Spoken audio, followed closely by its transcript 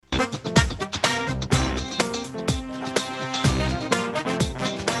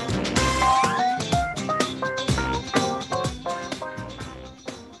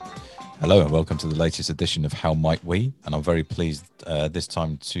Hello and welcome to the latest edition of How Might We? And I'm very pleased this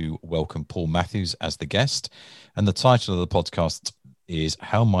time to welcome Paul Matthews as the guest. And the title of the podcast is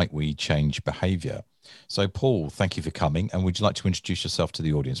How Might We Change Behaviour? So Paul, thank you for coming. And would you like to introduce yourself to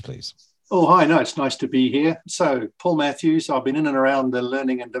the audience, please? Oh, hi. No, it's nice to be here. So Paul Matthews, I've been in and around the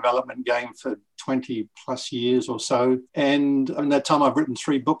learning and development game for 20 plus years or so. And in that time, I've written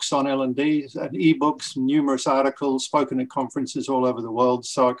 3 books on L&D, and ebooks, numerous articles, spoken at conferences all over the world.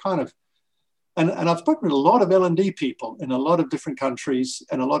 So I kind of, and I've spoken with a lot of L&D people in a lot of different countries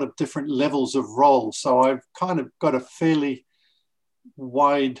and a lot of different levels of roles. So I've kind of got a fairly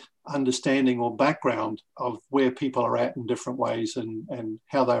wide understanding or background of where people are at in different ways and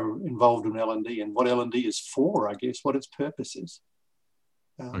how they're involved in L&D and what L&D is for, I guess, what its purpose is.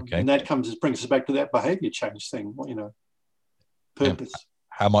 Okay. And that brings us back to that behavior change thing, purpose.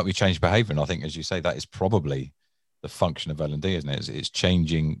 How might we change behavior? And I think, as you say, that is probably the function of L&D, isn't it? It's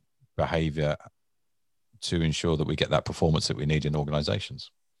changing behavior to ensure that we get that performance that we need in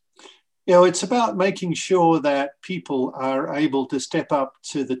organizations. It's about making sure that people are able to step up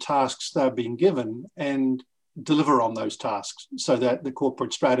to the tasks they're being given and deliver on those tasks so that the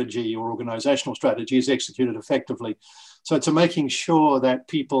corporate strategy or organizational strategy is executed effectively. So it's making sure that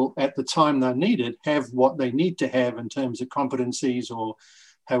people at the time they're needed have what they need to have in terms of competencies or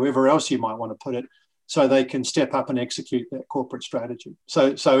however else you might want to put it, so they can step up and execute that corporate strategy.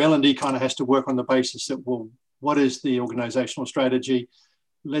 So L&D kind of has to work on the basis that, well, what is the organizational strategy?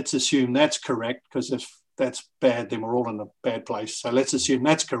 Let's assume that's correct, because if that's bad, then we're all in a bad place. So let's assume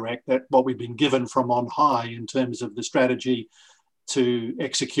that's correct, that what we've been given from on high in terms of the strategy to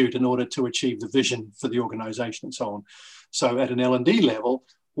execute in order to achieve the vision for the organization and so on. So at an L&D level,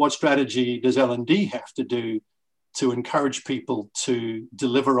 what strategy does L&D have to do to encourage people to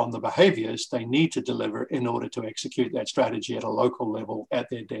deliver on the behaviors they need to deliver in order to execute that strategy at a local level at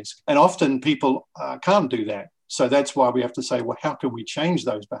their desk? And often people can't do that. So that's why we have to say, well, how can we change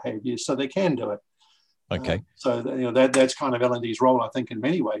those behaviors so they can do it? Okay. That's kind of L&D's role, I think, in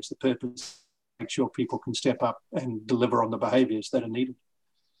many ways. The purpose is to make sure people can step up and deliver on the behaviors that are needed.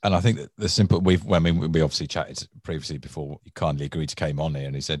 And I think that the simple, we obviously chatted previously before you kindly agreed to came on here,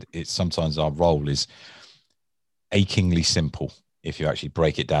 and he said it's sometimes our role is achingly simple if you actually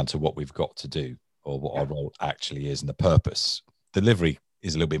break it down to what we've got to do or what our role actually is and the purpose. Delivery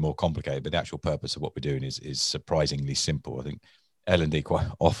is a little bit more complicated, but the actual purpose of what we're doing is surprisingly simple. I think L&D quite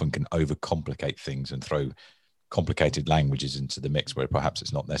often can overcomplicate things and throw complicated languages into the mix where perhaps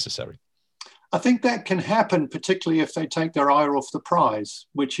it's not necessary. I think that can happen, particularly if they take their eye off the prize,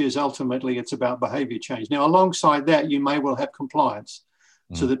 which is ultimately it's about behavior change. Now, alongside that, you may well have compliance,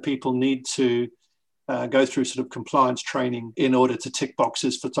 so that people need to go through sort of compliance training in order to tick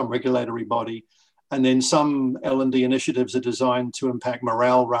boxes for some regulatory body. And then some L&D initiatives are designed to impact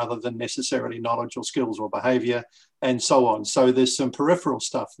morale rather than necessarily knowledge or skills or behavior, and so on. So there's some peripheral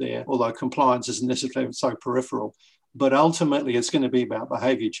stuff there, although compliance isn't necessarily so peripheral. But ultimately, it's going to be about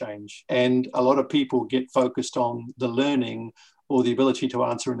behavior change. And a lot of people get focused on the learning or the ability to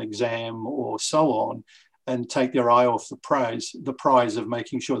answer an exam or so on, and take their eye off the prize of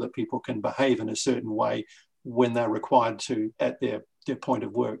making sure that people can behave in a certain way when they're required to at their point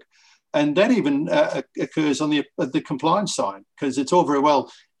of work. And that even occurs on the compliance side, because it's all very well,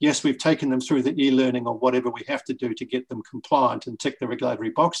 yes, we've taken them through the e-learning or whatever we have to do to get them compliant and tick the regulatory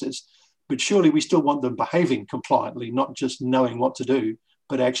boxes, but surely we still want them behaving compliantly, not just knowing what to do,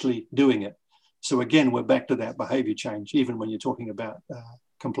 but actually doing it. So again, we're back to that behavior change, even when you're talking about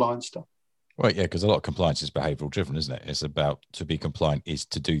compliance stuff. Right, yeah, because a lot of compliance is behavioural driven, isn't it? It's about, to be compliant is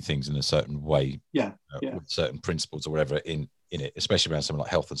to do things in a certain way, with certain principles or whatever in it, especially around something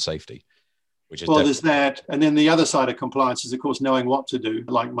like health and safety. Which is there's that. And then the other side of compliance is, of course, knowing what to do,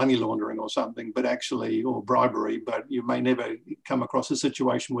 like money laundering or something, or bribery, but you may never come across a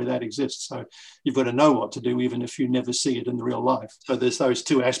situation where that exists. So you've got to know what to do, even if you never see it in the real life. So there's those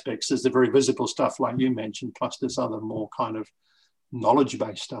two aspects. There's the very visible stuff, like you mentioned, plus this other more kind of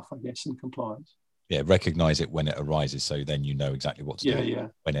knowledge-based stuff, I guess, in compliance. Yeah, recognize it when it arises, so then you know exactly what to do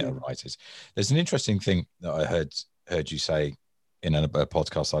when it arises. There's an interesting thing that I heard you say in a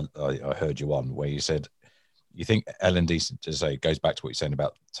podcast I heard you on, where you said you think L&D, to say, goes back to what you're saying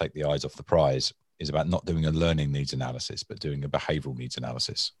about take the eyes off the prize, is about not doing a learning needs analysis, but doing a behavioural needs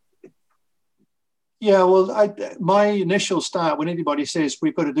analysis. Yeah, well, my initial start when anybody says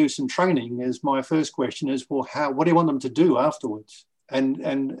we've got to do some training is my first question is, well, what do you want them to do afterwards? And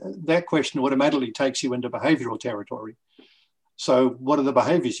that question automatically takes you into behavioural territory. So what are the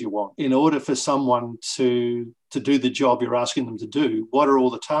behaviours you want? In order for someone to do the job you're asking them to do, what are all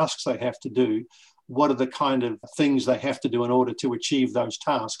the tasks they have to do? what are the kind of things they have to do in order to achieve those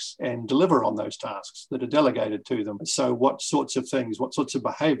tasks and deliver on those tasks that are delegated to them. So what sorts of things, what sorts of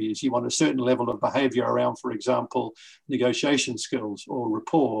behaviors? You want a certain level of behavior around, for example, negotiation skills or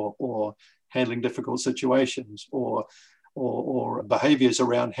rapport or handling difficult situations or behaviors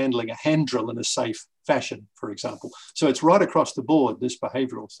around handling a hand drill in a safe fashion, for example. So it's right across the board, this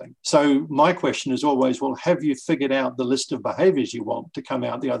behavioral thing. So my question is always, well, have you figured out the list of behaviors you want to come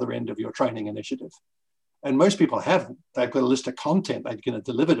out the other end of your training initiative? And most people haven't. They've got a list of content they're going to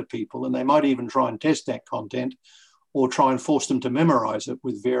deliver to people, and they might even try and test that content or try and force them to memorize it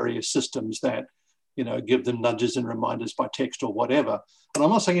with various systems that, give them nudges and reminders by text or whatever. And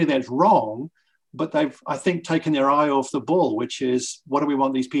I'm not saying that's wrong, but they've, I think, taken their eye off the ball, which is, what do we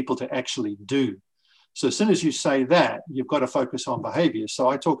want these people to actually do? So as soon as you say that, you've got to focus on behavior. So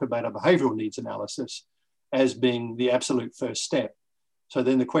I talk about a behavioral needs analysis as being the absolute first step. So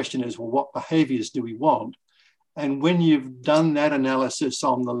then the question is, well, what behaviors do we want? And when you've done that analysis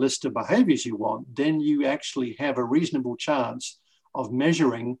on the list of behaviors you want, then you actually have a reasonable chance of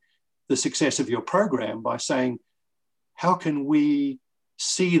measuring the success of your program by saying, how can we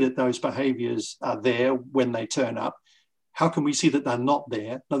see that those behaviors are there when they turn up? How can we see that they're not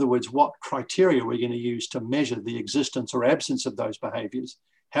there? In other words, what criteria are we going to use to measure the existence or absence of those behaviors?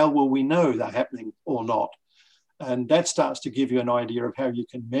 How will we know they're happening or not? And that starts to give you an idea of how you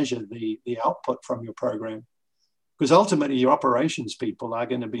can measure the output from your program. Because ultimately, your operations people are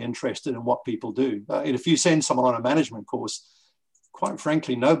going to be interested in what people do. And if you send someone on a management course, quite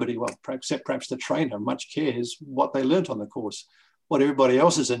frankly, nobody, well, except perhaps the trainer, much cares what they learnt on the course. What everybody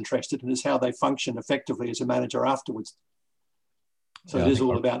else is interested in is how they function effectively as a manager afterwards. So it is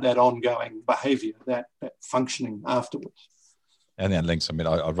all about that ongoing behavior, that functioning afterwards. And then links,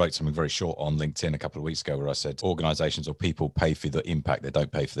 I wrote something very short on LinkedIn a couple of weeks ago where I said organizations or people pay for the impact, they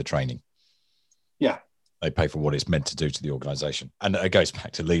don't pay for the training. Yeah. They pay for what it's meant to do to the organization. And it goes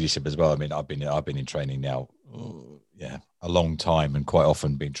back to leadership as well. I've been in training now, a long time, and quite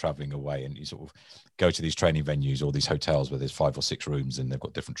often been traveling away, and you sort of go to these training venues or these hotels where there's 5 or 6 rooms and they've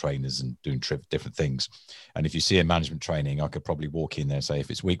got different trainers and doing different things. And if you see a management training, I could probably walk in there and say, if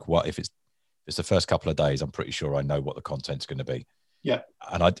it's if it's the first couple of days, I'm pretty sure I know what the content's going to be. Yeah.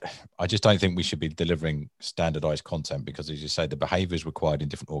 And I just don't think we should be delivering standardized content, because, as you say, the behaviors required in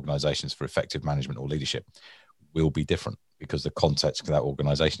different organizations for effective management or leadership will be different, because the context of that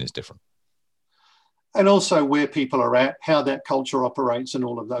organization is different. And also where people are at, how that culture operates, and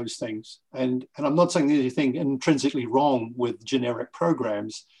all of those things. And I'm not saying there's anything intrinsically wrong with generic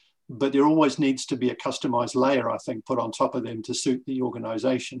programs, but there always needs to be a customized layer, I think, put on top of them to suit the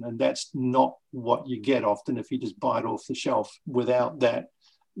organization. And that's not what you get often if you just buy it off the shelf without that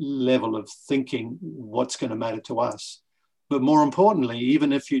level of thinking, what's going to matter to us. But more importantly,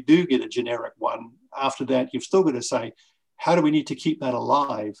 even if you do get a generic one, after that, you've still got to say, how do we need to keep that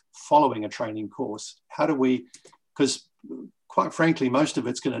alive following a training course? How do we, because quite frankly, most of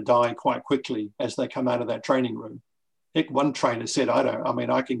it's going to die quite quickly as they come out of that training room. Heck, one trainer said,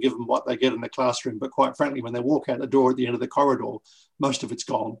 I can give them what they get in the classroom, but quite frankly, when they walk out the door at the end of the corridor, most of it's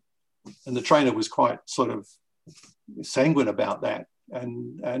gone. And the trainer was quite sort of sanguine about that,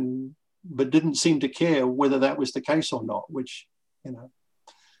 but didn't seem to care whether that was the case or not, which,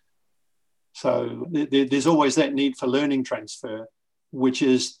 So there's always that need for learning transfer, which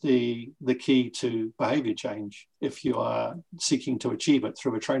is the key to behavior change. If you are seeking to achieve it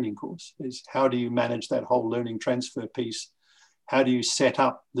through a training course, is how do you manage that whole learning transfer piece? How do you set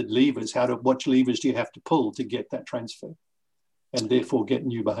up the levers? What levers do you have to pull to get that transfer, and therefore get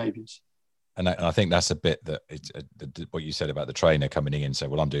new behaviors? And I think that's a bit that what you said about the trainer coming in and say,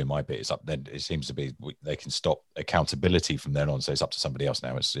 well, I'm doing my bit. It's up. Then it seems to be they can stop accountability from then on. So it's up to somebody else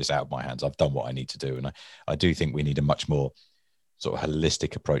now. It's out of my hands. I've done what I need to do. And I do think we need a much more sort of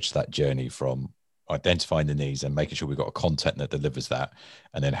holistic approach to that journey, from identifying the needs and making sure we've got a content that delivers that.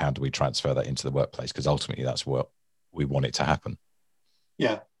 And then how do we transfer that into the workplace? Because ultimately that's what we want it to happen.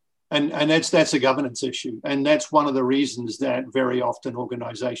 Yeah. And that's a governance issue. And that's one of the reasons that very often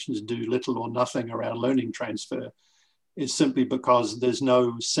organizations do little or nothing around learning transfer, is simply because there's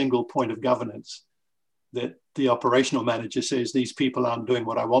no single point of governance that the operational manager says, these people aren't doing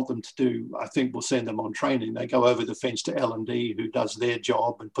what I want them to do. I think we'll send them on training. They go over the fence to L&D, who does their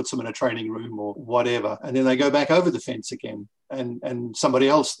job and puts them in a training room or whatever. And then they go back over the fence again, and somebody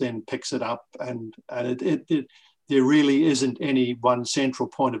else then picks it up. And there really isn't any one central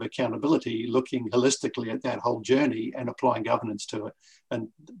point of accountability looking holistically at that whole journey and applying governance to it. And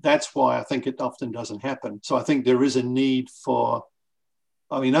that's why I think it often doesn't happen. So I think there is a need for,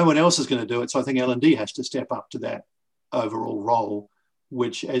 no one else is going to do it. So I think L&D has to step up to that overall role,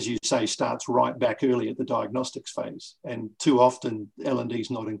 which, as you say, starts right back early at the diagnostics phase. And too often L&D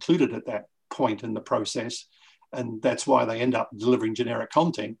is not included at that point in the process. And that's why they end up delivering generic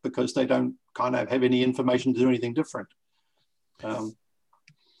content, because they don't kind of have any information to do anything different.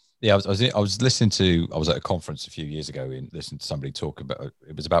 Yeah, I was listening to, I was at a conference a few years ago and listened to somebody talk about,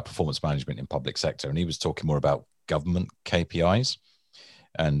 it was about performance management in public sector. And he was talking more about government KPIs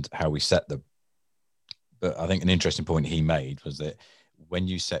and how we set the, but I think an interesting point he made was that when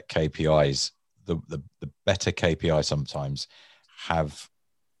you set KPIs, the better KPIs sometimes have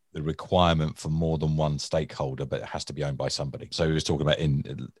the requirement for more than one stakeholder, but it has to be owned by somebody. So he was talking about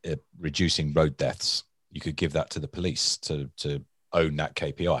in reducing road deaths. You could give that to the police to own that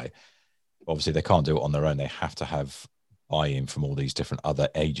KPI. Obviously, they can't do it on their own. They have to have buy-in from all these different other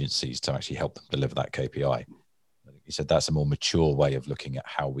agencies to actually help them deliver that KPI. He said that's a more mature way of looking at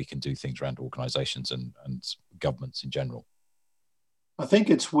how we can do things around organizations and governments in general. I think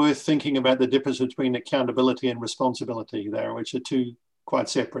it's worth thinking about the difference between accountability and responsibility there, which are two quite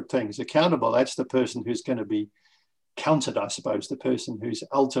separate things. Accountable, that's the person who's going to be counted, I suppose, the person who's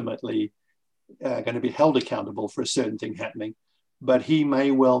ultimately going to be held accountable for a certain thing happening. But he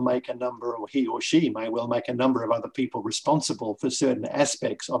may well make a number, or he or she may well make a number of other people responsible for certain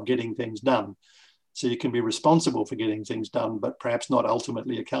aspects of getting things done. So you can be responsible for getting things done, but perhaps not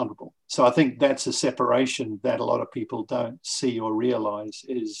ultimately accountable. So I think that's a separation that a lot of people don't see or realize,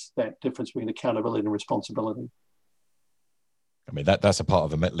 is that difference between accountability and responsibility. I mean, that's a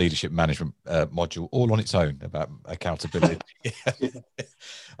part of a leadership management module all on its own about accountability. Yeah.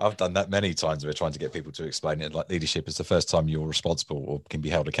 I've done that many times. We're trying to get people to explain it. Like, leadership is the first time you're responsible or can be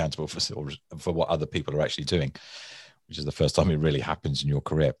held accountable for what other people are actually doing, which is the first time it really happens in your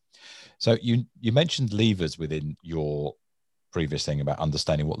career. So you mentioned levers within your previous thing about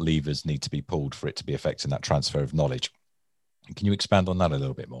understanding what levers need to be pulled for it to be effective, that transfer of knowledge. Can you expand on that a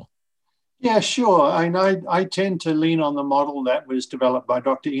little bit more? Yeah, sure. I tend to lean on the model that was developed by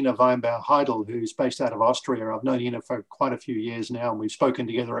Dr. Ina Weinbauer-Heidel, who's based out of Austria. I've known Ina for quite a few years now, and we've spoken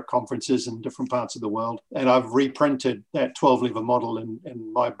together at conferences in different parts of the world. And I've reprinted that 12-lever model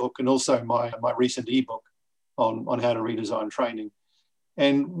in my book, and also my recent ebook on how to redesign training.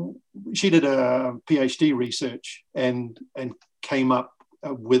 And she did a PhD research and came up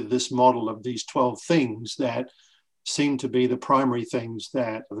with this model of these 12 things that seem to be the primary things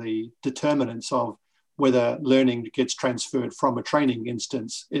that the determinants of whether learning gets transferred from a training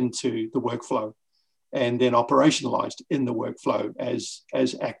instance into the workflow and then operationalized in the workflow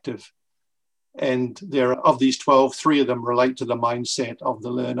as active. And there are, of these 12, 3 of them relate to the mindset of the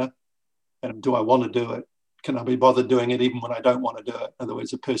learner. And do I want to do it? Can I be bothered doing it even when I don't want to do it? In other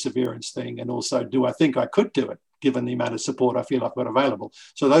words, a perseverance thing. And also, do I think I could do it given the amount of support I feel I've got available?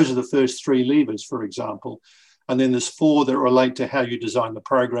 So those are the first 3 levers, for example. And then there's 4 that relate to how you design the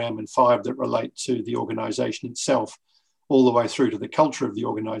program, and 5 that relate to the organization itself, all the way through to the culture of the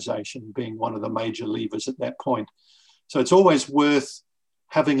organization being one of the major levers at that point. So it's always worth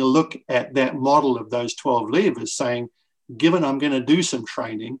having a look at that model of those 12 levers, saying, given I'm going to do some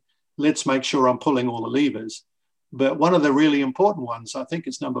training, let's make sure I'm pulling all the levers. But one of the really important ones, I think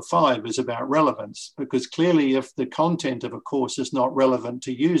it's number 5, is about relevance, because clearly if the content of a course is not relevant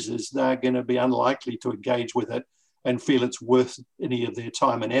to users, they're going to be unlikely to engage with it and feel it's worth any of their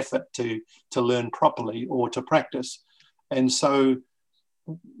time and effort to learn properly or to practice. And so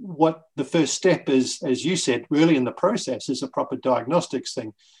what the first step is, as you said, really in the process, is a proper diagnostics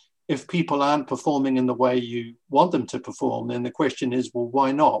thing. If people aren't performing in the way you want them to perform, then the question is, well,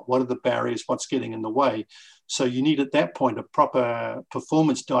 why not? What are the barriers? What's getting in the way? So you need at that point a proper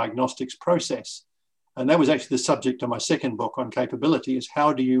performance diagnostics process. And that was actually the subject of my second book on capability, is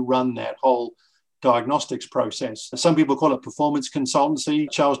how do you run that whole diagnostics process? Some people call it performance consultancy.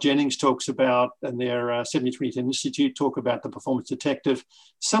 Charles Jennings talks about, and their 70/20 Institute talk about the performance detective.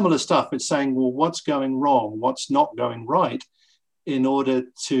 Similar stuff. It's saying, well, what's going wrong? What's not going right? In order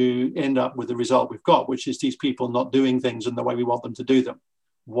to end up with the result we've got, which is these people not doing things in the way we want them to do them.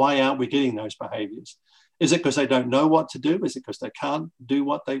 Why aren't we getting those behaviors? Is it because they don't know what to do? Is it because they can't do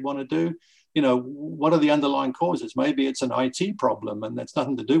what they want to do? You know, what are the underlying causes? Maybe it's an IT problem and that's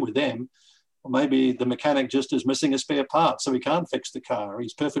nothing to do with them. Or maybe the mechanic just is missing a spare part, so he can't fix the car.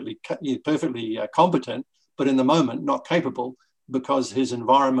 He's perfectly competent, but in the moment not capable because his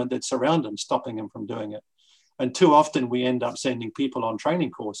environment that surrounds him is stopping him from doing it. And too often we end up sending people on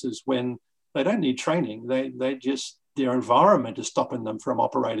training courses when they don't need training. They just, their environment is stopping them from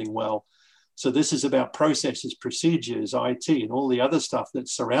operating well. So this is about processes, procedures, IT, and all the other stuff that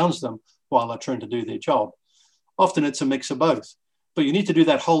surrounds them while they're trying to do their job. Often it's a mix of both. But you need to do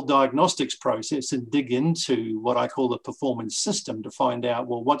that whole diagnostics process and dig into what I call the performance system to find out,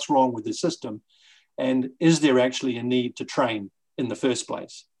 well, what's wrong with the system? And is there actually a need to train in the first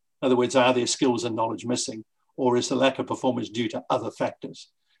place? In other words, are there skills and knowledge missing? Or is the lack of performance due to other factors?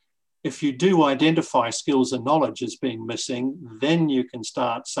 If you do identify skills and knowledge as being missing, then you can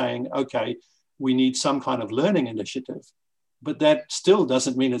start saying, okay, we need some kind of learning initiative. But that still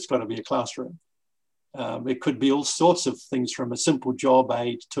doesn't mean it's got to be a classroom. It could be all sorts of things, from a simple job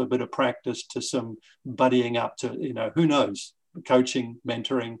aid to a bit of practice to some buddying up to, who knows, coaching,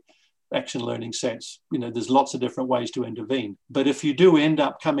 mentoring, action learning sets. There's lots of different ways to intervene. But if you do end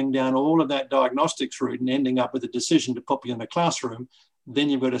up coming down all of that diagnostics route and ending up with a decision to put you in the classroom, then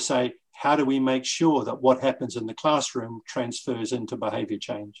you've got to say, how do we make sure that what happens in the classroom transfers into behavior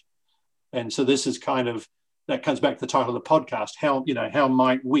change? And so this is that comes back to the title of the podcast. How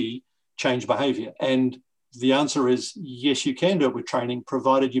might we change behavior? And the answer is yes, you can do it with training,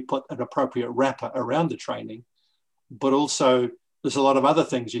 provided you put an appropriate wrapper around the training. But also, there's a lot of other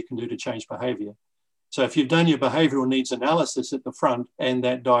things you can do to change behavior. So if you've done your behavioral needs analysis at the front and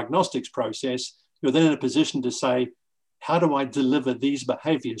that diagnostics process, you're then in a position to say, how do I deliver these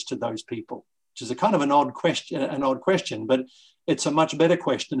behaviors to those people? Which is a kind of an odd question, but it's a much better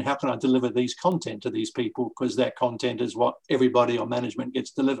question. How can I deliver these content to these people? Because that content is what everybody on management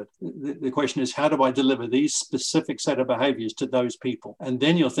gets delivered. The question is, how do I deliver these specific set of behaviors to those people? And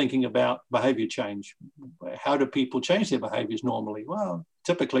then you're thinking about behavior change. How do people change their behaviors normally? Well,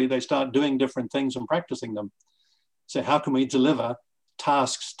 typically they start doing different things and practicing them. So how can we deliver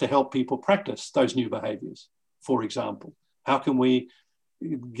tasks to help people practice those new behaviors, for example? How can we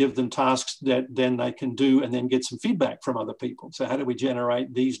give them tasks that then they can do and then get some feedback from other people? So how do we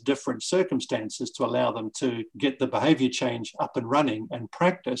generate these different circumstances to allow them to get the behavior change up and running and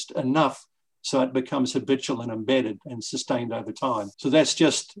practiced enough so it becomes habitual and embedded and sustained over time? So that's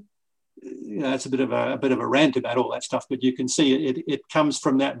just, it's a bit of a rant about all that stuff, but you can see it comes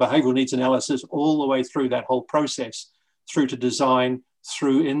from that behavioral needs analysis all the way through that whole process, through to design,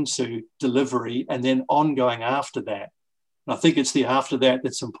 through into delivery, and then ongoing after that. And I think it's the after that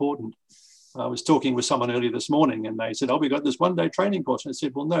that's important. I was talking with someone earlier this morning and they said, we got this one-day training course. And I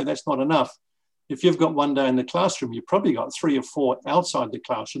said, well, no, that's not enough. If you've got one day in the classroom, you've probably got 3 or 4 outside the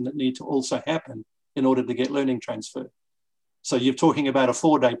classroom that need to also happen in order to get learning transfer. So you're talking about a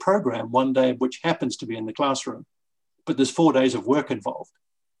 4-day program, one day of which happens to be in the classroom, but there's 4 days of work involved.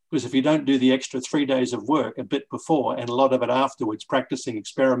 Because if you don't do the extra 3 days of work a bit before and a lot of it afterwards, practicing,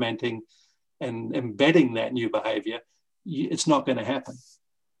 experimenting and embedding that new behavior, it's not going to happen.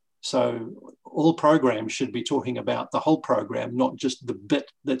 So all programs should be talking about the whole program, not just the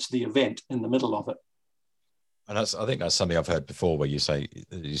bit that's the event in the middle of it. And I think that's something I've heard before, where you said,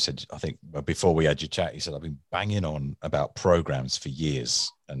 I think before we had your chat, you said, I've been banging on about programs for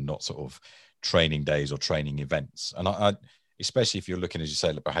years and not sort of training days or training events. And I especially if you're looking, as you say,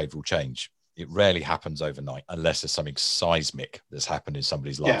 at behavioral change, it rarely happens overnight unless there's something seismic that's happened in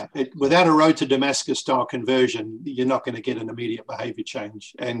somebody's life. Yeah, without a road to Damascus style conversion, you're not going to get an immediate behavior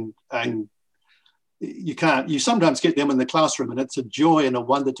change. And you sometimes get them in the classroom and it's a joy and a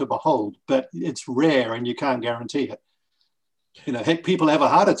wonder to behold, but it's rare and you can't guarantee it. Heck, people have a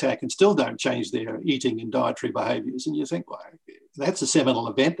heart attack and still don't change their eating and dietary behaviors. And you think, well, that's a seminal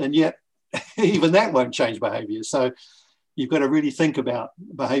event. And yet even that won't change behavior. So you've got to really think about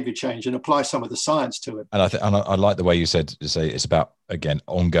behavior change and apply some of the science to it. And I like the way you said, it's about, again,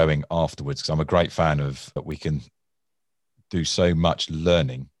 ongoing afterwards, because I'm a great fan of that we can do so much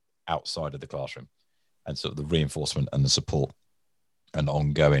learning outside of the classroom and sort of the reinforcement and the support and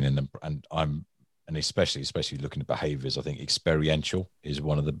ongoing. And especially looking at behaviors, I think experiential is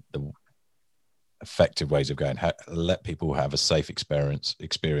one of the effective ways of going. Let people have a safe experience,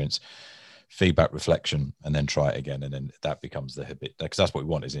 feedback, reflection, and then try it again, and then that becomes the habit, because that's what we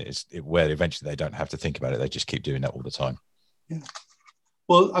want, isn't it? It's where eventually they don't have to think about it, they just keep doing that all the time. Yeah.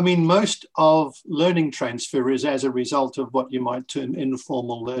 Well, I mean, most of learning transfer is as a result of what you might term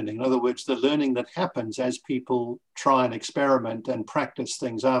informal learning. In other words, the learning that happens as people try and experiment and practice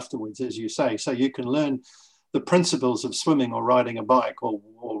things afterwards, as you say. So you can learn the principles of swimming or riding a bike or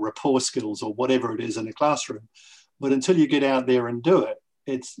rapport skills or whatever it is in a classroom, but until you get out there and do it,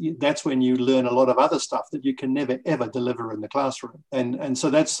 that's when you learn a lot of other stuff that you can never ever deliver in the classroom. And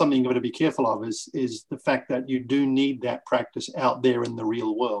so that's something you've got to be careful of, is the fact that you do need that practice out there in the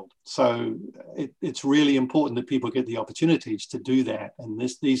real world. So it's really important that people get the opportunities to do that. And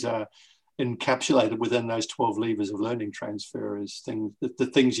these are encapsulated within those 12 levers of learning transfer as the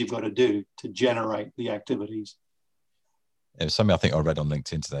things you've got to do to generate the activities. It was something I think I read on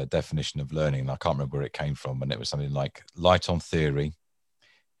LinkedIn today, a definition of learning, and I can't remember where it came from, and it was something like light on theory,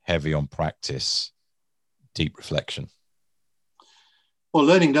 heavy on practice, deep reflection. Well,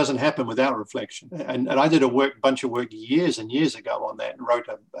 learning doesn't happen without reflection. And I did a bunch of work years and years ago on that and wrote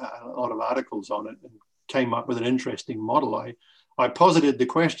a lot of articles on it and came up with an interesting model. I posited the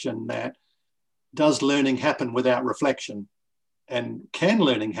question that, does learning happen without reflection? And can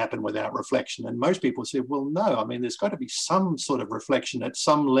learning happen without reflection? And most people say, well, no. I mean, there's got to be some sort of reflection at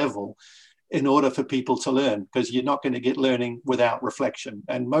some level in order for people to learn, because you're not going to get learning without reflection.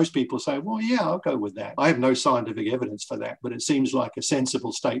 And most people say, well, yeah, I'll go with that. I have no scientific evidence for that, but it seems like a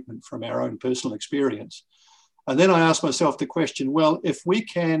sensible statement from our own personal experience. And then I asked myself the question, well, if we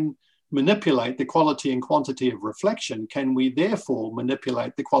can manipulate the quality and quantity of reflection, can we therefore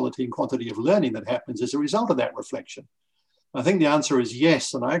manipulate the quality and quantity of learning that happens as a result of that reflection? I think the answer is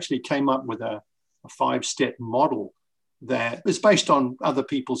yes. And I actually came up with a 5-step model that is based on other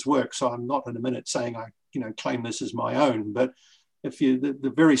people's work. So I'm not in a minute saying I claim this as my own, but if you,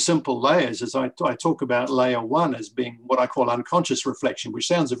 the very simple layers, as I talk about layer 1 as being what I call unconscious reflection, which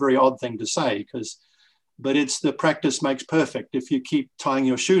sounds a very odd thing to say, but it's the practice makes perfect. If you keep tying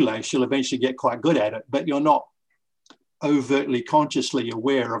your shoelace, you'll eventually get quite good at it, but you're not overtly consciously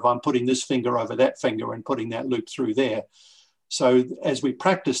aware of, I'm putting this finger over that finger and putting that loop through there. So as we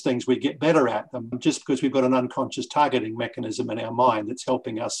practice things, we get better at them just because we've got an unconscious targeting mechanism in our mind that's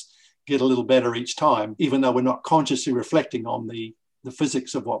helping us get a little better each time, even though we're not consciously reflecting on the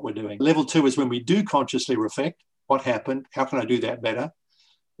physics of what we're doing. Level 2 is when we do consciously reflect. What happened? How can I do that better?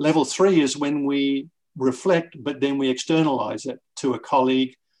 Level 3 is when we reflect, but then we externalize it to a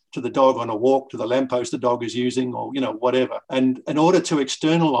colleague, to the dog on a walk, to the lamppost the dog is using, or whatever. And in order to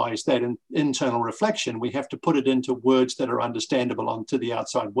externalize that internal reflection, we have to put it into words that are understandable onto the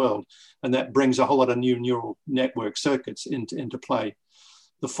outside world. And that brings a whole lot of new neural network circuits into play.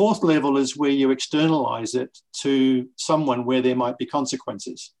 The 4th level is where you externalize it to someone where there might be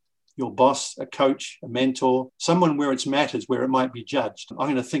consequences. Your boss, a coach, a mentor, someone where it matters, where it might be judged. I'm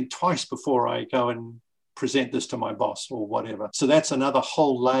going to think twice before I go and present this to my boss or whatever. So that's another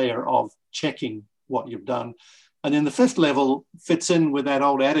whole layer of checking what you've done. And then the 5th level fits in with that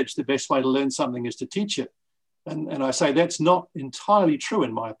old adage, the best way to learn something is to teach it. And I say that's not entirely true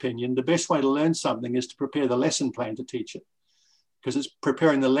in my opinion. The best way to learn something is to prepare the lesson plan to teach it. Because it's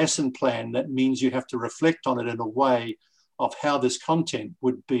preparing the lesson plan that means you have to reflect on it in a way of how this content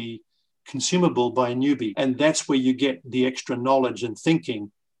would be consumable by a newbie. And that's where you get the extra knowledge and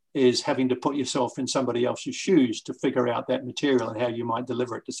thinking, is having to put yourself in somebody else's shoes to figure out that material and how you might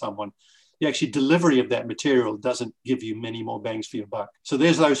deliver it to someone. The actual delivery of that material doesn't give you many more bangs for your buck. So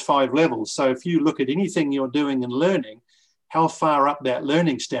there's those 5 levels. So if you look at anything you're doing and learning, how far up that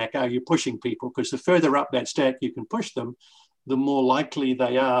learning stack are you pushing people? Because the further up that stack you can push them, the more likely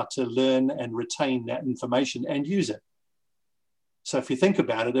they are to learn and retain that information and use it. So if you think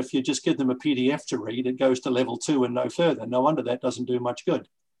about it, if you just give them a PDF to read, it goes to level 2 and no further. No wonder that doesn't do much good.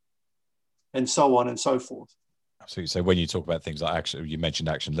 And so on and so forth. Absolutely. So when you talk about things like action, you mentioned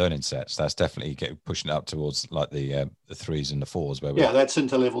action learning sets, that's definitely pushing it up towards like the 3s and the 4s. Where that's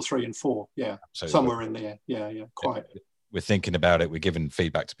into level 3 and 4. Yeah, absolutely. Somewhere in there. Yeah, quite. We're thinking about it, we're giving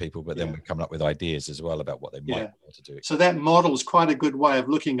feedback to people, but then we're coming up with ideas as well about what they might want to do. So that model is quite a good way of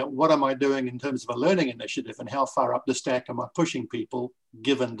looking at what am I doing in terms of a learning initiative and how far up the stack am I pushing people,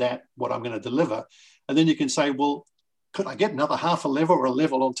 given that what I'm going to deliver. And then you can say, well, could I get another half a level or a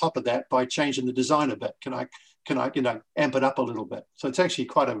level on top of that by changing the design a bit? Can I amp it up a little bit? So it's actually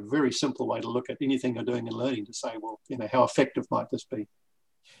quite a very simple way to look at anything you're doing in learning to say, well, how effective might this be?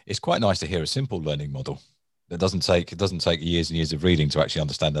 It's quite nice to hear a simple learning model. It doesn't take years and years of reading to actually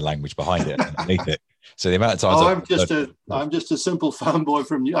understand the language behind it underneath it. So the amount of times I'm just a simple farm boy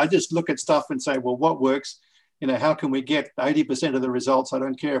I just look at stuff and say, well, what works? How can we get 80% of the results? I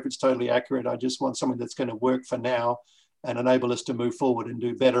don't care if it's totally accurate. I just want something that's going to work for now and enable us to move forward and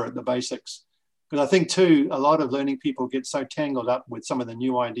do better at the basics. Because I think too, a lot of learning people get so tangled up with some of the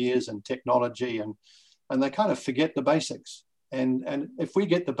new ideas and technology and they kind of forget the basics. And if we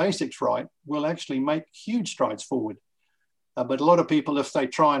get the basics right, we'll actually make huge strides forward. But a lot of people, if they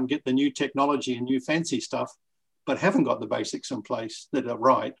try and get the new technology and new fancy stuff, but haven't got the basics in place that are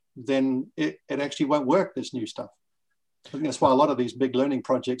right, then it actually won't work, this new stuff. I think that's why a lot of these big learning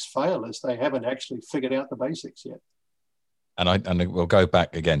projects fail, is they haven't actually figured out the basics yet. And we'll go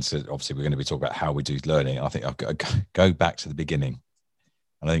back again. So obviously we're going to be talking about how we do learning. I think I'll go back to the beginning.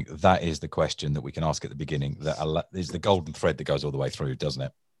 And I think that is the question that we can ask at the beginning. That is the golden thread that goes all the way through, doesn't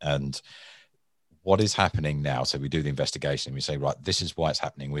it? And what is happening now? So we do the investigation. We say, right, this is why it's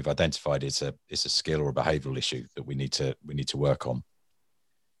happening. We've identified it's a skill or a behavioural issue that we need to work on.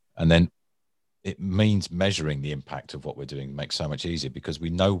 And then it means measuring the impact of what we're doing makes so much easier, because we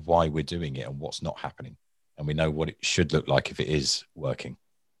know why we're doing it and what's not happening, and we know what it should look like if it is working.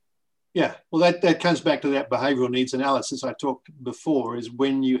 Yeah, well, that comes back to that behavioural needs analysis I talked before. Is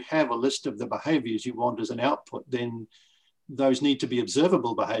when you have a list of the behaviours you want as an output, then those need to be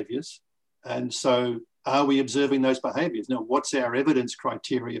observable behaviours. And so are we observing those behaviours? Now, what's our evidence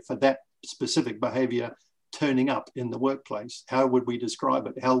criteria for that specific behaviour turning up in the workplace? How would we describe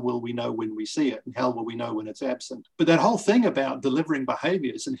it? How will we know when we see it? And how will we know when it's absent? But that whole thing about delivering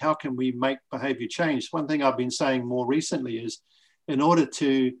behaviours and how can we make behaviour change, one thing I've been saying more recently is, in order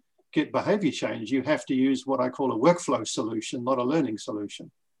to get behaviour change, you have to use what I call a workflow solution, not a learning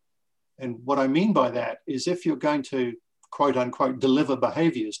solution. And what I mean by that is, if you're going to, quote unquote, deliver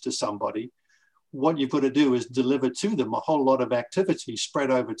behaviours to somebody, what you've got to do is deliver to them a whole lot of activity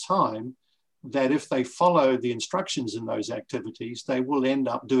spread over time, that if they follow the instructions in those activities, they will end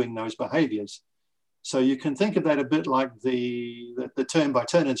up doing those behaviours. So you can think of that a bit like the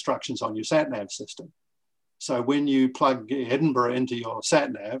turn-by-turn instructions on your sat-nav system. So when you plug Edinburgh into your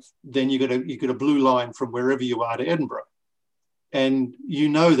sat-nav, then you get a blue line from wherever you are to Edinburgh. And you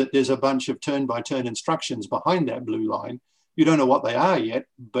know that there's a bunch of turn-by-turn instructions behind that blue line. You don't know what they are yet,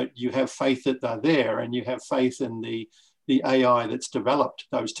 but you have faith that they're there, and you have faith in the AI that's developed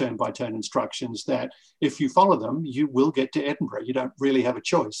those turn-by-turn instructions, that if you follow them, you will get to Edinburgh. You don't really have a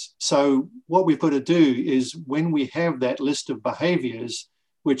choice. So what we've got to do is, when we have that list of behaviours,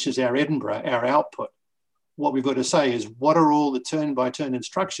 which is our Edinburgh, our output, what we've got to say is, what are all the turn-by-turn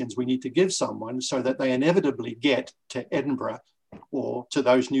instructions we need to give someone so that they inevitably get to Edinburgh or to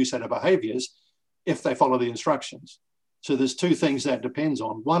those new set of behaviours if they follow the instructions? So there's two things that depends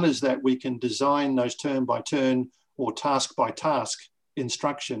on. One is that we can design those turn-by-turn or task-by-task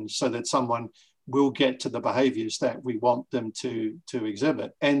instructions so that someone will get to the behaviours that we want them to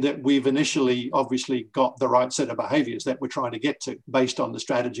exhibit, and that we've initially obviously got the right set of behaviours that we're trying to get to based on the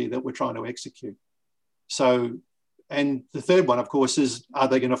strategy that we're trying to execute. So, and the third one, of course, is, are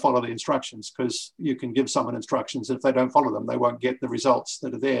they going to follow the instructions? Because you can give someone instructions, if they don't follow them, they won't get the results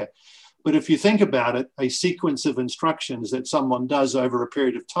that are there. But if you think about it, a sequence of instructions that someone does over a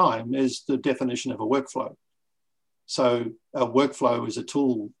period of time is the definition of a workflow. So a workflow is a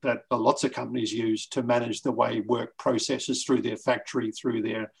tool that lots of companies use to manage the way work processes through their factory, through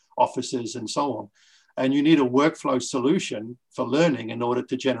their offices, and so on. And you need a workflow solution for learning in order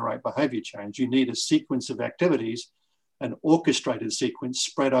to generate behavior change. You need a sequence of activities, an orchestrated sequence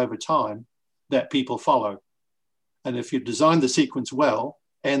spread over time that people follow. And if you design the sequence well,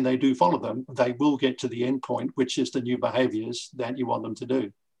 and they do follow them, they will get to the end point, which is the new behaviors that you want them to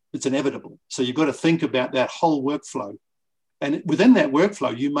do. It's inevitable. So you've got to think about that whole workflow. And within that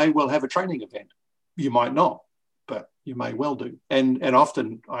workflow, you may well have a training event. You might not, but you may well do. And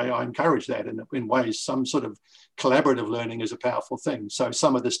often I encourage that in ways. Some sort of collaborative learning is a powerful thing. So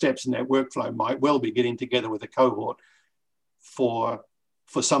some of the steps in that workflow might well be getting together with a cohort for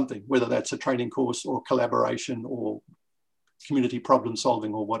something, whether that's a training course or collaboration or community problem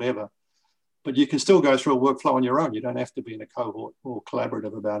solving or whatever. But you can still go through a workflow on your own. You don't have to be in a cohort or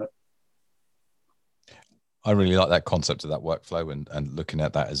collaborative about it. I really like that concept of that workflow, and looking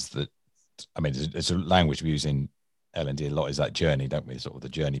at that as it's a language we use in L&D a lot, is that journey, don't we? Sort of the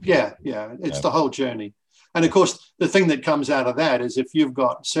journey. Yeah. It's the whole journey. And of course, the thing that comes out of that is, if you've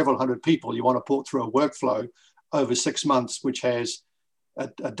got several hundred people you want to put through a workflow over 6 months, which has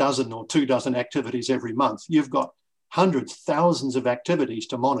a dozen or 24 activities every month, you've got hundreds, thousands of activities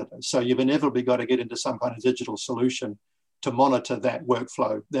to monitor. So you've inevitably got to get into some kind of digital solution to monitor that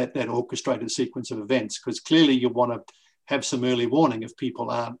workflow, that orchestrated sequence of events, because clearly you want to have some early warning if people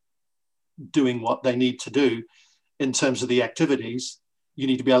aren't doing what they need to do in terms of the activities. You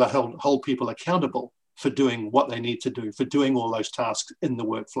need to be able to hold people accountable for doing what they need to do, for doing all those tasks in the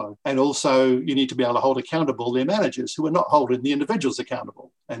workflow. And also you need to be able to hold accountable their managers who are not holding the individuals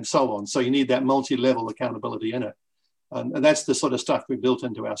accountable, and so on. So you need that multi-level accountability in it. And that's the sort of stuff we built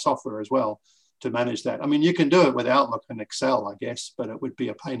into our software as well to manage that. I mean, you can do it with Outlook and Excel, I guess, but it would be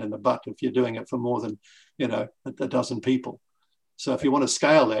a pain in the butt if you're doing it for more than, a dozen people. So if you want to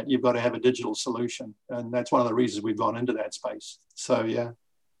scale that, you've got to have a digital solution. And that's one of the reasons we've gone into that space. So, yeah.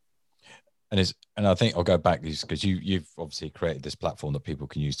 And I think I'll go back, because you've obviously created this platform that people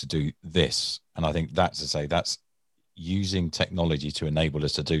can use to do this. And I think that's using technology to enable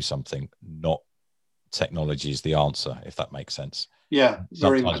us to do something, not technology is the answer, if that makes sense. Yeah,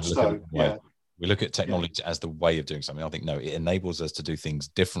 very much so. Yeah. We look at technology as the way of doing something. I think, no, it enables us to do things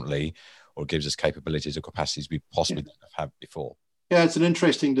differently, or gives us capabilities or capacities we possibly didn't have had before. Yeah, it's an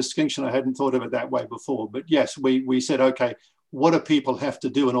interesting distinction. I hadn't thought of it that way before. But yes, we said, okay, what do people have to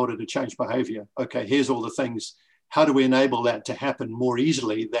do in order to change behavior? Okay, here's all the things. How do we enable that to happen more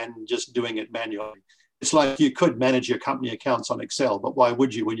easily than just doing it manually? It's like you could manage your company accounts on Excel, but why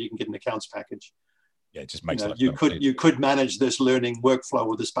would you when you can get an accounts package? Yeah, it just makes you could manage this learning workflow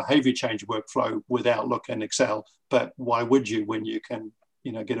or this behavior change workflow with Outlook and Excel, but why would you when you can,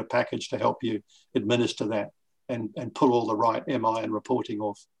 get a package to help you administer that and pull all the right MI and reporting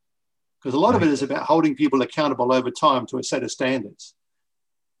off? Because a lot of it is about holding people accountable over time to a set of standards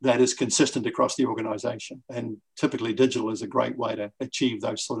that is consistent across the organization. And typically digital is a great way to achieve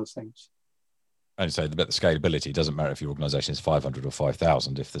those sort of things. And so about the scalability, it doesn't matter if your organization is 500 or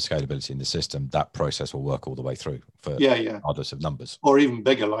 5,000. If the scalability in the system, that process will work all the way through for regardless of numbers. Or even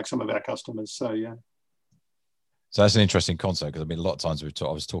bigger, like some of our customers. So, yeah. So that's an interesting concept, because I mean, a lot of times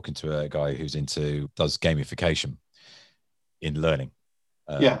I was talking to a guy who's does gamification in learning.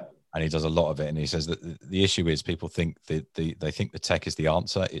 And he does a lot of it. And he says that the issue is people think that they think the tech is the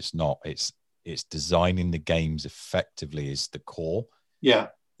answer. It's not. It's designing the games effectively is the core. Yeah.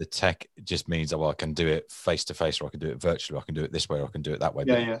 The tech just means, I can do it face to face, or I can do it virtually, or I can do it this way, or I can do it that way.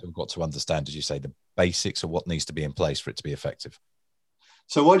 But we've got to understand, as you say, the basics of what needs to be in place for it to be effective.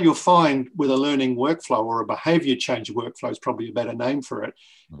 So what you'll find with a learning workflow, or a behavior change workflow is probably a better name for it,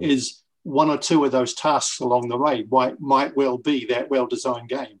 is one or two of those tasks along the way might well be that well-designed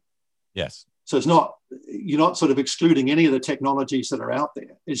game. Yes. So you're not sort of excluding any of the technologies that are out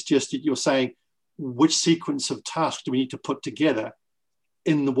there. It's just that you're saying, which sequence of tasks do we need to put together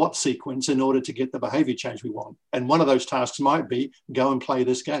in the what sequence in order to get the behavior change we want? And one of those tasks might be go and play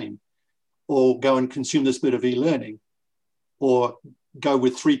this game, or go and consume this bit of e-learning, or go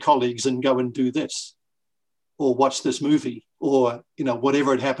with 3 colleagues and go and do this, or watch this movie, or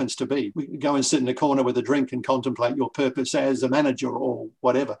whatever it happens to be. We go and sit in a corner with a drink and contemplate your purpose as a manager or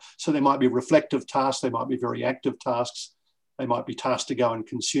whatever. So there might be reflective tasks, they might be very active tasks, they might be tasks to go and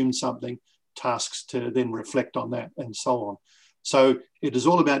consume something, tasks to then reflect on that, and so on. So it is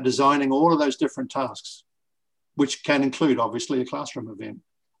all about designing all of those different tasks, which can include obviously a classroom event.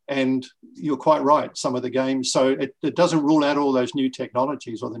 And you're quite right, some of the games. So it doesn't rule out all those new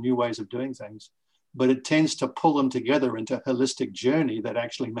technologies or the new ways of doing things, but it tends to pull them together into a holistic journey that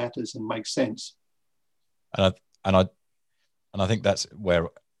actually matters and makes sense. And I think that's where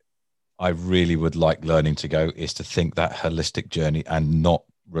I really would like learning to go, is to think that holistic journey and not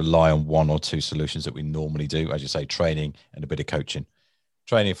rely on one or two solutions that we normally do. As you say, training and a bit of coaching.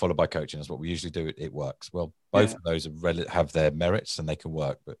 Training followed by coaching is what we usually do. It works. Well, both of those have their merits and they can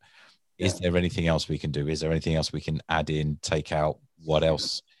work. But is there anything else we can do? Is there anything else we can add in, take out? What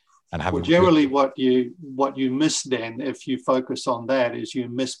else? And have generally what you miss then, if you focus on that, is you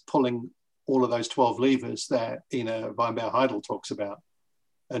miss pulling all of those 12 levers that Weinbauer-Heidel talks about.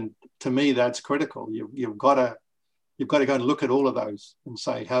 And to me, that's critical. You've got to go and look at all of those and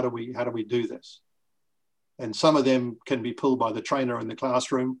say, how do we do this? And some of them can be pulled by the trainer in the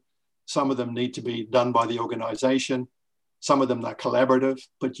classroom. Some of them need to be done by the organization. Some of them are collaborative,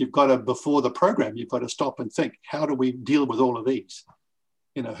 but you've got to, before the program, you've got to stop and think, how do we deal with all of these?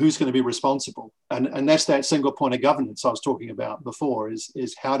 Who's going to be responsible? And that's that single point of governance I was talking about before,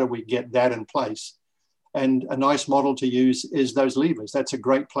 is how do we get that in place? And a nice model to use is those levers. That's a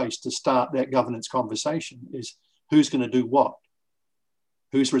great place to start that governance conversation, is who's going to do what?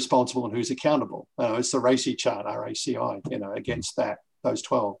 Who's responsible and who's accountable? It's the RACI chart, RACI, against those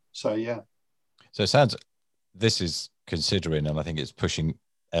 12. So, yeah. So it sounds, this is considering, and I think it's pushing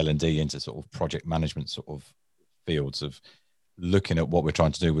L&D into sort of project management sort of fields of looking at what we're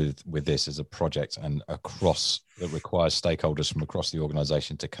trying to do with this as a project, and across, that requires stakeholders from across the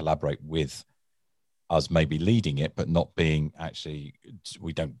organization to collaborate with us, maybe leading it, but not being actually,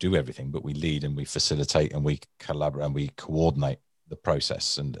 we don't do everything, but we lead and we facilitate and we collaborate and we coordinate the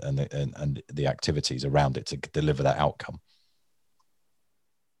process and the activities around it to deliver that outcome.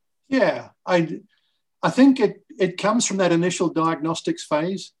 Yeah, I think it comes from that initial diagnostics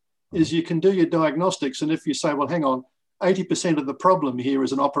phase, is you can do your diagnostics, and if you say, well, hang on, 80% of the problem here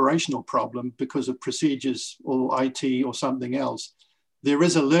is an operational problem because of procedures or IT or something else. There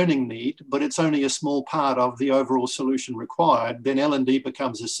is a learning need, but it's only a small part of the overall solution required. Then L&D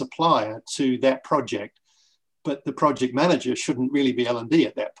becomes a supplier to that project, but the project manager shouldn't really be L&D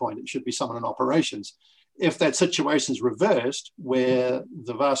at that point. It should be someone in operations. If that situation is reversed, where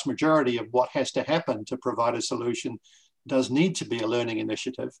the vast majority of what has to happen to provide a solution does need to be a learning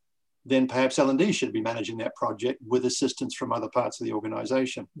initiative, then perhaps L&D should be managing that project with assistance from other parts of the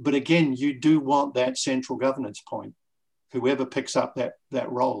organization. But again, you do want that central governance point, whoever picks up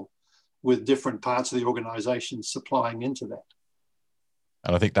that role, with different parts of the organization supplying into that.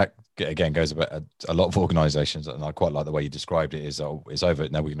 And I think that, again, goes about a lot of organizations, and I quite like the way you described it, is over.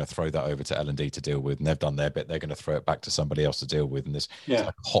 Now we're going to throw that over to L&D to deal with, and they've done their bit. They're going to throw it back to somebody else to deal with. And this it's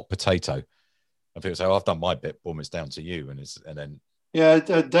like a hot potato. And people say, oh, I've done my bit, boom, it's down to you. And then... Yeah,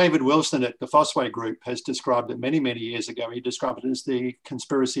 David Wilson at the Fosway Group has described it many, many years ago. He described it as the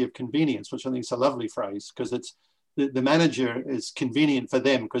conspiracy of convenience, which I think is a lovely phrase, because it's the manager is convenient for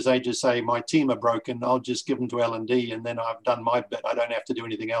them because they just say, my team are broken, I'll just give them to L&D and then I've done my bit. I don't have to do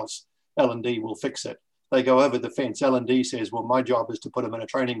anything else. L&D will fix it. They go over the fence. L&D says, well, my job is to put them in a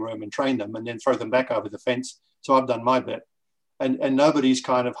training room and train them and then throw them back over the fence. So I've done my bit. And nobody's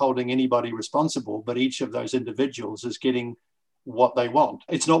kind of holding anybody responsible, but each of those individuals is getting what they want.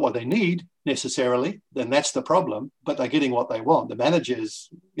 It's not what they need necessarily, then that's the problem, but they're getting what they want. The managers,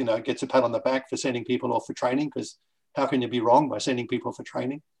 gets a pat on the back for sending people off for training, because how can you be wrong by sending people for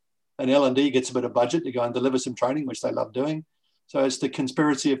training? And L&D gets a bit of budget to go and deliver some training, which they love doing. So it's the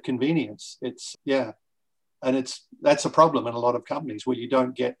conspiracy of convenience. And that's a problem in a lot of companies where you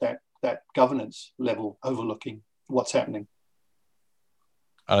don't get that governance level overlooking what's happening.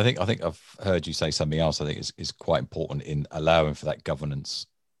 And I think I've heard you say something else I think is quite important in allowing for that governance,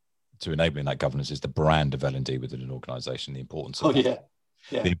 to enabling that governance, is the brand of L&D within an organization, the importance of the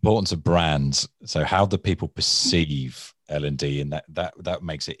importance of brands. So how do people perceive L&D, and that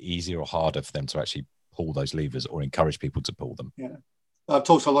makes it easier or harder for them to actually pull those levers or encourage people to pull them? Yeah. I've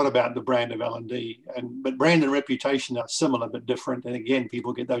talked a lot about the brand of L&D, but brand and reputation are similar but different. And again,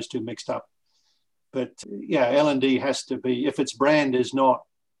 people get those two mixed up. But yeah, L&D has to be, if its brand is not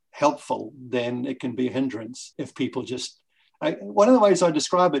helpful, then it can be a hindrance. If people one of the ways I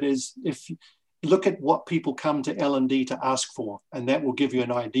describe it is, if you look at what people come to L&D to ask for, and that will give you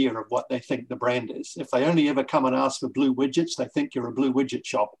an idea of what they think the brand is. If they only ever come and ask for blue widgets, they think you're a blue widget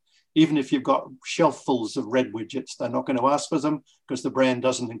shop. Even if you've got shelffuls of red widgets, they're not going to ask for them because the brand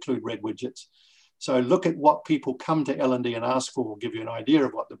doesn't include red widgets. So look at what people come to L&D and ask for will give you an idea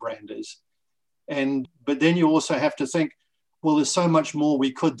of what the brand is. But then you also have to think, well, there's so much more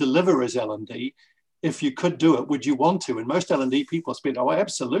we could deliver as L&D. If you could do it, would you want to? And most L&D people speak, oh,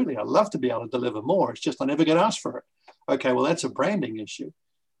 absolutely, I'd love to be able to deliver more. It's just I never get asked for it. Okay, well, that's a branding issue.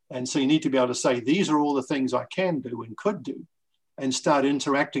 And so you need to be able to say, these are all the things I can do and could do, and start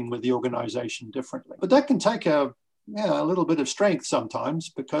interacting with the organization differently. But that can take a little bit of strength sometimes,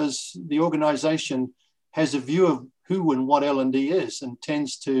 because the organization has a view of who and what L&D is and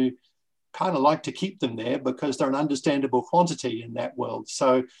tends to kind of like to keep them there because they're an understandable quantity in that world.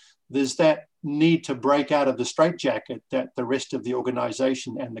 So there's that need to break out of the straitjacket that the rest of the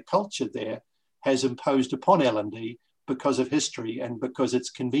organization and the culture there has imposed upon L&D because of history and because it's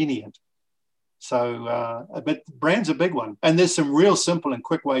convenient. So, but brand's a big one. And there's some real simple and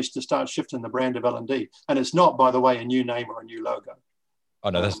quick ways to start shifting the brand of L&D. And it's not, by the way, a new name or a new logo. Oh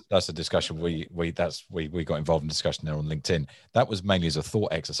no, that's a discussion we got involved in discussion there on LinkedIn. That was mainly as a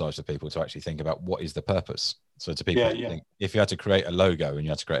thought exercise for people to actually think about what is the purpose. So to people, think, if you had to create a logo and you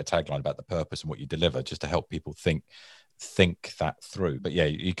had to create a tagline about the purpose and what you deliver, just to help people think that through. But yeah,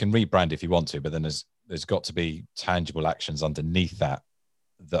 you can rebrand if you want to, but then there's got to be tangible actions underneath that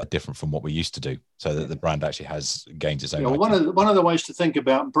are different from what we used to do, so that the brand actually gains its own. One of the ways to think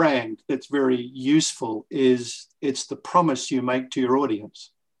about brand that's very useful is it's the promise you make to your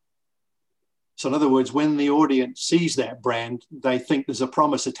audience. So in other words, when the audience sees that brand, they think there's a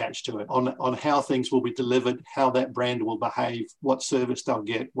promise attached to it on how things will be delivered, how that brand will behave, what service they'll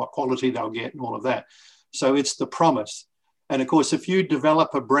get, what quality they'll get, and all of that. So it's the promise. And of course, if you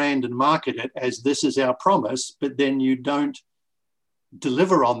develop a brand and market it as this is our promise, but then you don't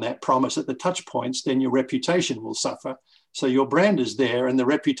deliver on that promise at the touch points, then your reputation will suffer. So your brand is there and the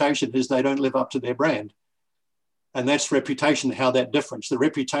reputation is they don't live up to their brand. And that's reputation, how that difference. The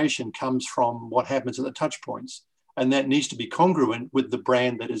reputation comes from what happens at the touch points. And that needs to be congruent with the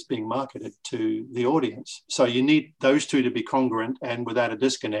brand that is being marketed to the audience. So you need those two to be congruent and without a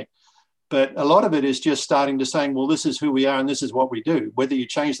disconnect. But a lot of it is just starting to saying, well, this is who we are and this is what we do. Whether you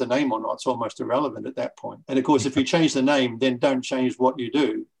change the name or not, it's almost irrelevant at that point. And of course, if you change the name, then don't change what you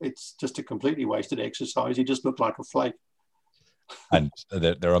do. It's just a completely wasted exercise. You just look like a flake. And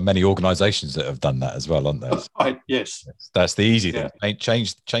there are many organizations that have done that as well, aren't there? Right, yes. That's the easy thing.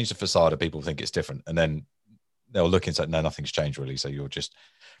 Change the facade and people think it's different. And then they'll look and say, no, nothing's changed really. So you're just,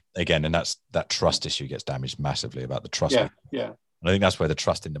 again, and that trust issue gets damaged massively about the trust. Yeah. And I think that's where the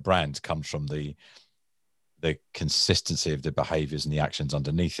trust in the brand comes from, the the consistency of the behaviors and the actions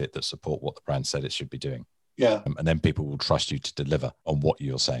underneath it that support what the brand said it should be doing. Yeah. And then people will trust you to deliver on what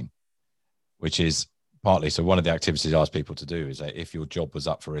you're saying, which is partly, so one of the activities I ask people to do is that if your job was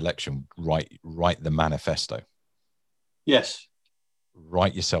up for election, write the manifesto. Yes.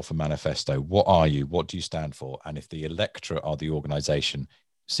 Write yourself a manifesto. What are you? What do you stand for? And if the electorate are the organization,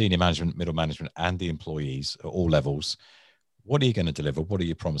 senior management, middle management, and the employees at all levels, what are you going to deliver? What are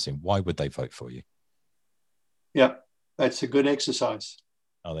you promising? Why would they vote for you? Yeah, that's a good exercise.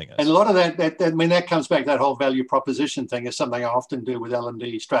 I think that's... And a lot of that comes back, that whole value proposition thing is something I often do with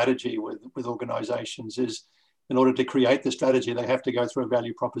L&D strategy with organizations. Is in order to create the strategy, they have to go through a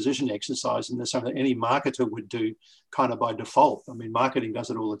value proposition exercise. And there's something that any marketer would do kind of by default. I mean, marketing does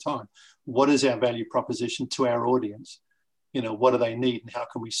it all the time. What is our value proposition to our audience? You know, what do they need and how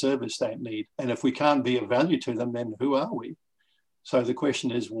can we service that need? And if we can't be of value to them, then who are we? So the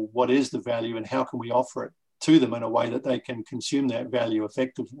question is, well, what is the value and how can we offer it to them in a way that they can consume that value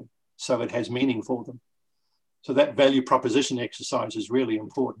effectively so it has meaning for them? So that value proposition exercise is really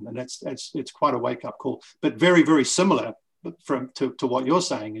important, and it's quite a wake-up call, but very, very similar to what you're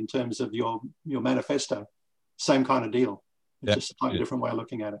saying in terms of your manifesto. Same kind of deal. It's just a slightly different way of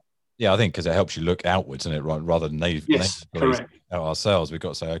looking at it. Yeah, I think because it helps you look outwards, and rather than correct. ourselves, we've got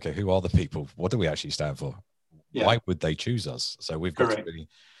to say, okay, who are the people? What do we actually stand for? Yeah. Why would they choose us? So we've got to really...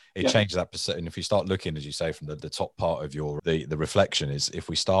 It changes that percent. And if you start looking, as you say, from the top part of the reflection is, if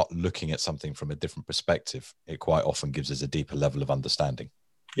we start looking at something from a different perspective, it quite often gives us a deeper level of understanding.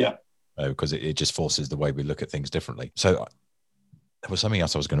 Yeah. Because it just forces the way we look at things differently. So there was something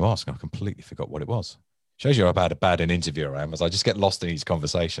else I was going to ask, and I completely forgot what it was. Shows you how bad an interviewer I am, as I just get lost in these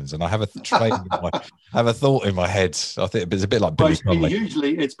conversations, and I have a thought in my head. I think it's a bit like Billy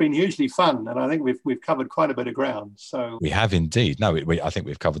Connolly. It's been hugely fun, and I think we've covered quite a bit of ground. So we have indeed. No, I think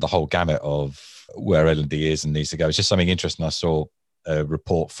we've covered the whole gamut of where L&D is and needs to go. It's just something interesting. I saw a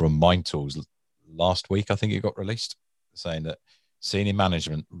report from Mind Tools last week. I think it got released, saying that senior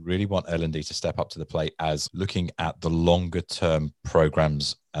management really want L&D to step up to the plate as looking at the longer term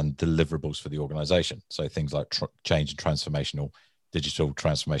programs and deliverables for the organization. So things like change and digital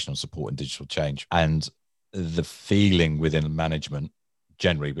transformational support and digital change. And the feeling within management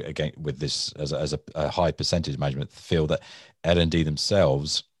generally, again, with this as a high percentage of management, feel that L&D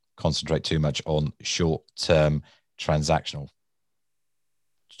themselves concentrate too much on short-term transactional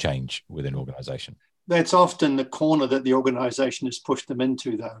change within organization. That's often the corner that the organization has pushed them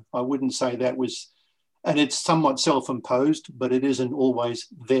into, though. I wouldn't say that was, and it's somewhat self-imposed, but it isn't always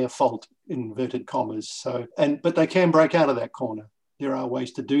their fault, in inverted commas. So, but they can break out of that corner. There are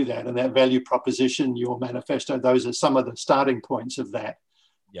ways to do that. And that value proposition, your manifesto, those are some of the starting points of that.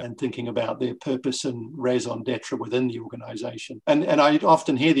 Yep. And thinking about their purpose and raison d'etre within the organization. And I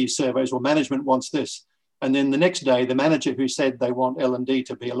often hear these surveys, well, management wants this. And then the next day, the manager who said they want L&D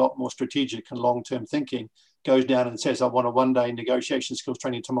to be a lot more strategic and long-term thinking goes down and says, I want a one-day negotiation skills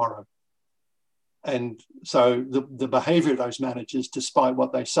training tomorrow. And so the behavior of those managers, despite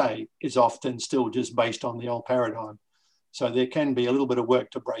what they say, is often still just based on the old paradigm. So there can be a little bit of work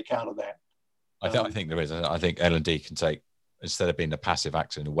to break out of that. I think there is. I think L&D can take, instead of being a passive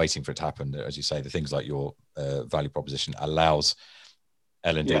actor and waiting for it to happen, as you say, the things like your value proposition allows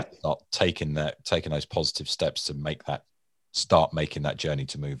L&D to start taking those positive steps to start making that journey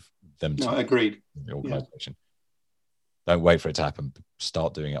to move them to agreed. The organization. Yeah. Don't wait for it to happen.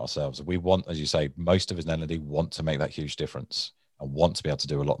 Start doing it ourselves. We want, as you say, most of us in L&D want to make that huge difference and want to be able to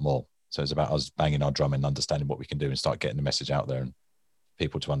do a lot more. So it's about us banging our drum and understanding what we can do and start getting the message out there and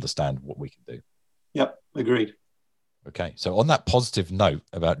people to understand what we can do. Yep, agreed. Okay, so on that positive note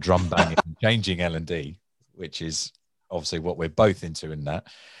about drum banging and changing L&D, which is obviously what we're both into in that,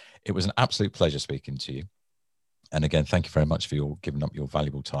 it was an absolute pleasure speaking to you. And again, thank you very much for giving up your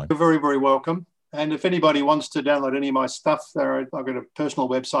valuable time. You're very, very welcome. And if anybody wants to download any of my stuff, I've got a personal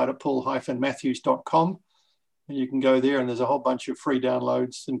website at paul-matthews.com. And you can go there and there's a whole bunch of free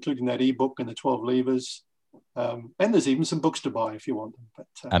downloads, including that ebook and the 12 levers. And there's even some books to buy if you want them. But,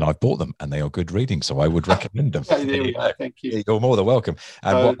 and I've bought them and they are good reading, so I would recommend them. Okay, there we go. Thank you. You're more than welcome.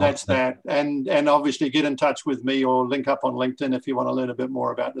 And so that's that. And obviously get in touch with me or link up on LinkedIn if you want to learn a bit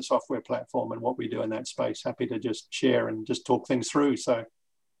more about the software platform and what we do in that space. Happy to just share and just talk things through. So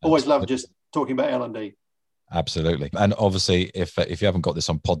always love just talking about L&D. Absolutely. And obviously, if you haven't got this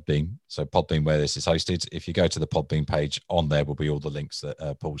on Podbean, so Podbean where this is hosted, if you go to the Podbean page, on there will be all the links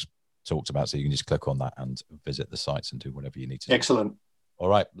that Paul's talked about. So you can just click on that and visit the sites and do whatever you need to do. Excellent. All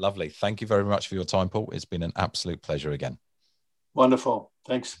right. Lovely. Thank you very much for your time, Paul. It's been an absolute pleasure again. Wonderful.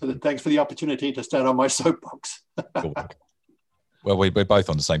 Thanks for the opportunity to stand on my soapbox. Well, we're both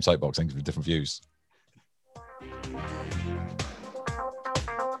on the same soapbox, I think, with different views.